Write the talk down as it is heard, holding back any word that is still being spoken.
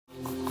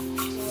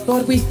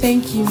Lord, we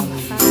thank you.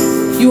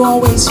 You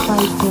always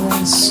fight for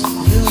us.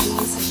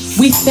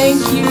 We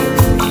thank you.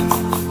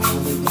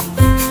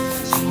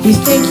 We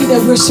thank you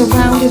that we're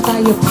surrounded by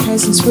your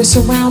presence. We're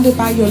surrounded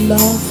by your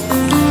love.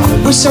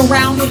 We're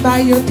surrounded by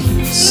your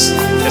peace.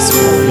 Yes,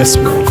 Lord. Yes,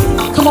 Lord.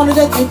 Come on,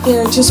 right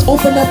there. Just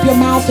open up your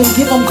mouth and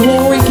give them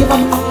glory, give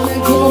them honor,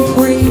 give them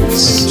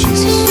praise.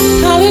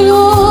 Jesus.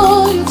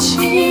 Hallelujah,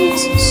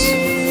 Jesus.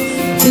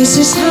 This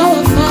is how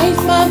I fight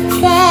my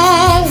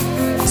battle.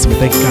 So we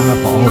thank God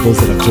for all those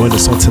that have joined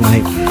us on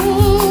tonight.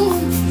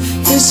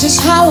 This is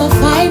how I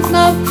fight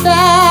my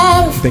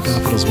battle. We thank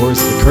God for those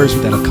words of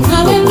encouragement that have come forth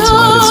on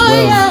tonight as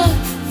well.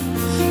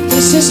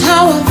 This is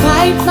how I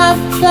fight my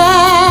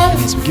battle.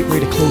 And as we get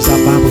ready to close our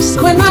Bible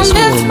study, When we I just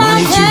want to lift my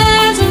remind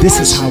hands you, and this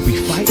is how we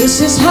fight. This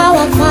is how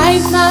I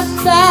fight my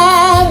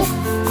battle.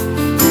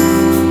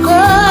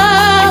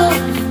 Oh.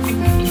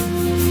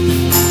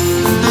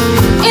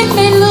 It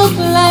may look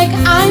like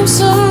I'm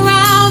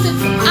surrounded,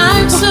 but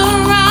I'm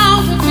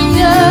surrounded by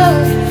you.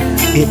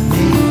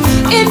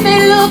 It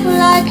may look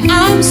like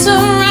I'm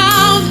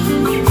surrounded.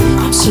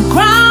 I'm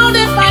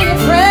surrounded by your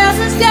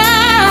presence,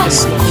 God.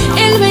 Yes,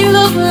 it may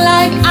look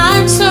like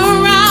I'm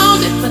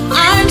surrounded, but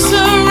I'm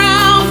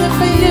surrounded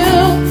by you.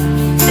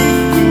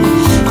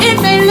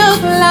 It may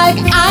look like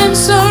I'm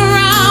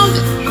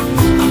surrounded.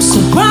 I'm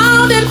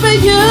surrounded by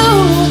you.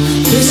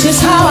 This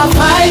is how I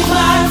fight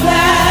my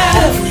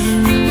battle.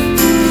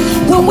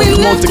 When we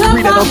lift up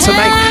our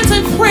hands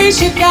and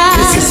praise you, God.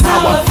 This is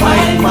how I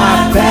fight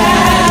my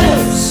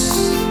battles.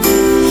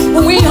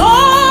 When we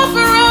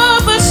offer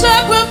up a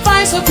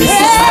sacrifice of praise.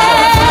 This is how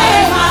I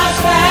fight my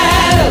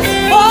battles.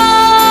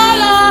 Oh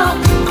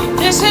Lord,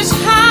 this is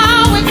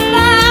how we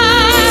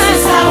fight. This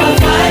is how I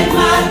fight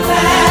my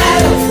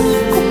battles.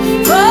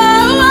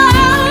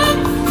 Oh,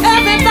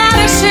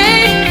 everybody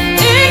sing.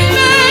 It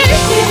may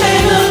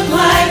look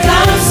like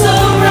I'm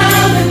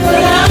surrounded,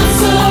 but I'm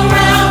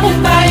surrounded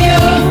by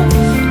you.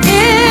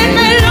 It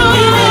may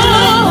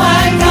look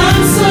like I'm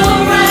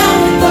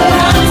surrounded, but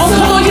I'm surrounded. Oh,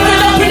 come on, you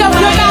can open up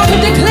your mouth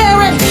and declare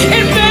it.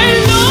 It may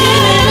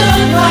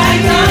look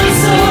like I'm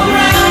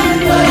surrounded,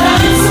 but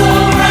I'm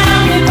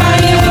surrounded by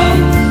you.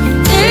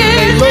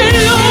 It may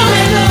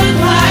look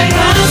like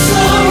I'm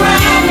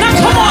surrounded. Now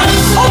come on,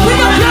 open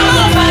up your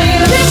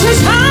mouth. This is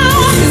how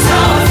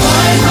I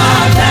fight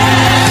my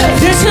battle.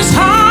 This is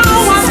how I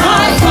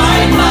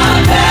fight my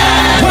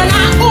battle. When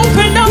I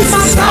open up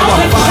my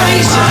mouth and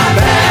praise you.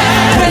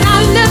 When I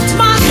lift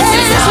my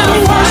hands and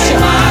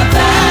worship,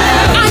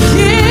 I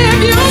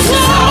give you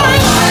glory.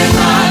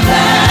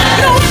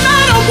 No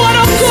matter what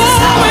I'm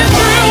going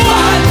through,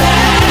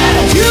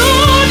 you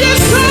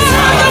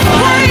deserve the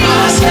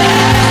praise.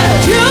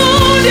 You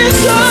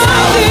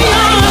deserve the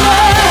honor.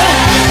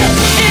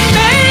 It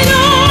may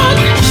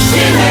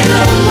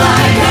look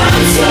like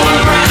I'm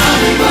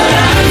surrounded, but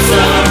I'm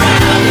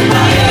surrounded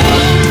by you.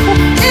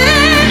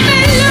 It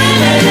may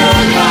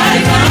look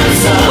like I'm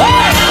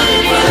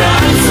surrounded, but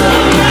I'm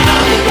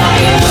surrounded by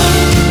you.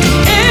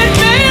 It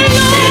may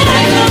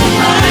look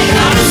like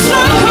I'm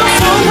surrounded,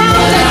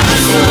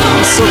 but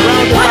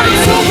I'm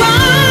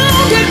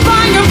surrounded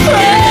by your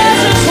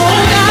presence,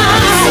 oh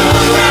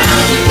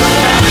God.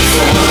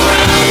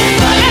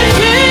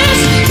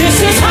 And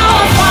this is how I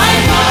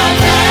fight my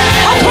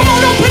battle. Oh, come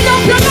on, open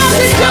up your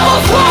mouth and give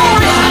us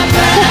glory.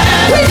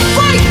 We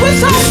fight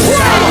with our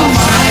praise.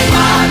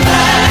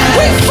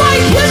 We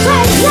fight with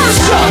our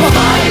worship.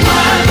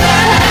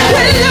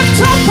 We lift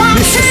up our hands.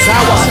 This is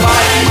how I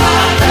fight my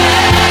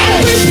And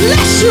we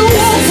bless you, oh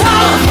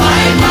God.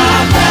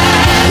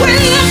 We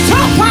lift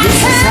up our hands.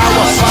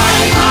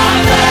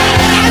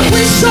 And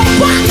we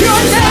shabbat your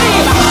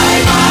name.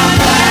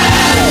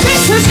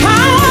 This is how I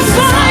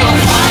fight.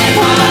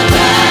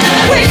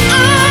 We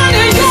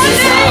honor your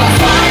name.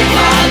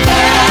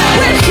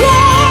 We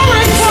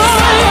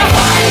glorify you.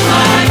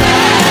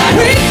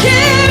 We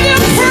give you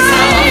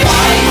praise.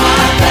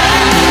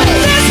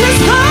 This is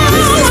how I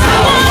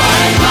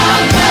fight.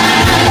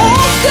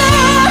 Oh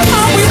God,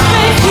 how we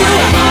thank you.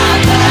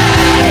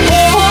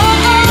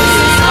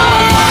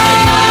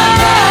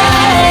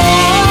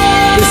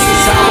 This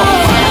is how I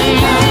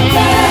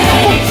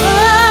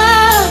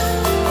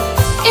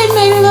It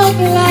may look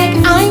like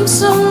I'm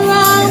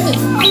surrounded,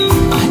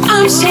 but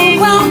I'm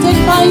surrounded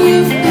by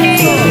you.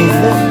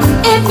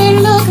 It may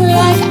look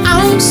like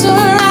I'm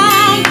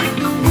surrounded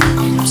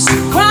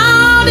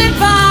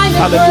by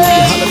your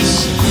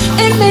grace.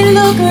 It may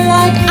look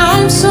like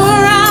I'm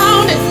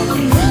surrounded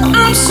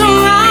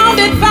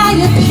by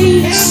your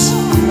peace.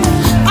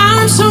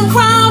 I'm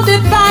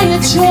surrounded by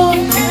your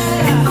joy.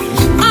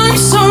 I'm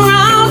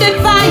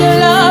surrounded by your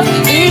love.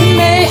 It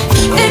may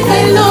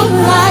look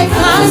like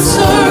I'm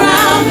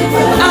surrounded,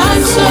 but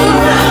I'm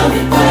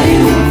surrounded by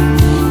you.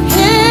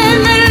 It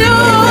may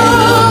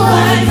look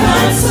like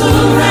I'm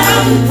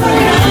surrounded,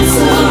 but I'm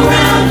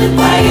surrounded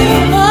by you.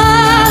 Oh,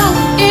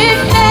 it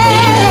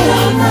may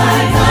look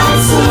like I'm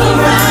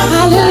surrounded,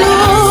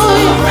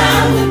 hallelujah,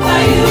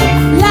 by you.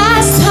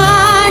 Last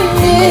time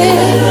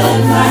it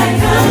looked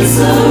like I'm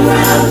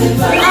surrounded,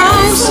 but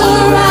I'm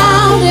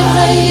surrounded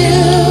by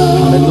you.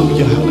 Hallelujah.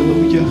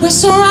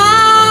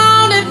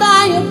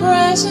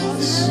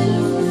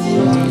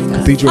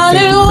 Cathedral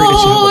family. We pray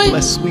that you have a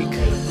blessed week.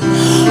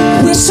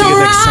 We're See you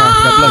next time.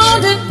 God bless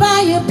you. surrounded by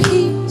your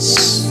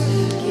peace.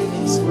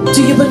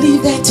 Do you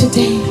believe that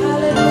today?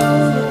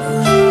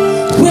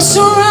 We're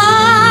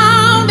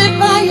surrounded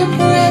by your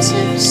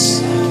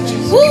presence.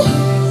 Woo.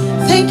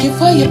 Thank you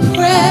for your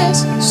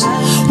presence.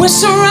 We're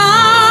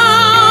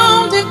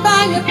surrounded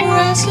by your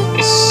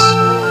presence.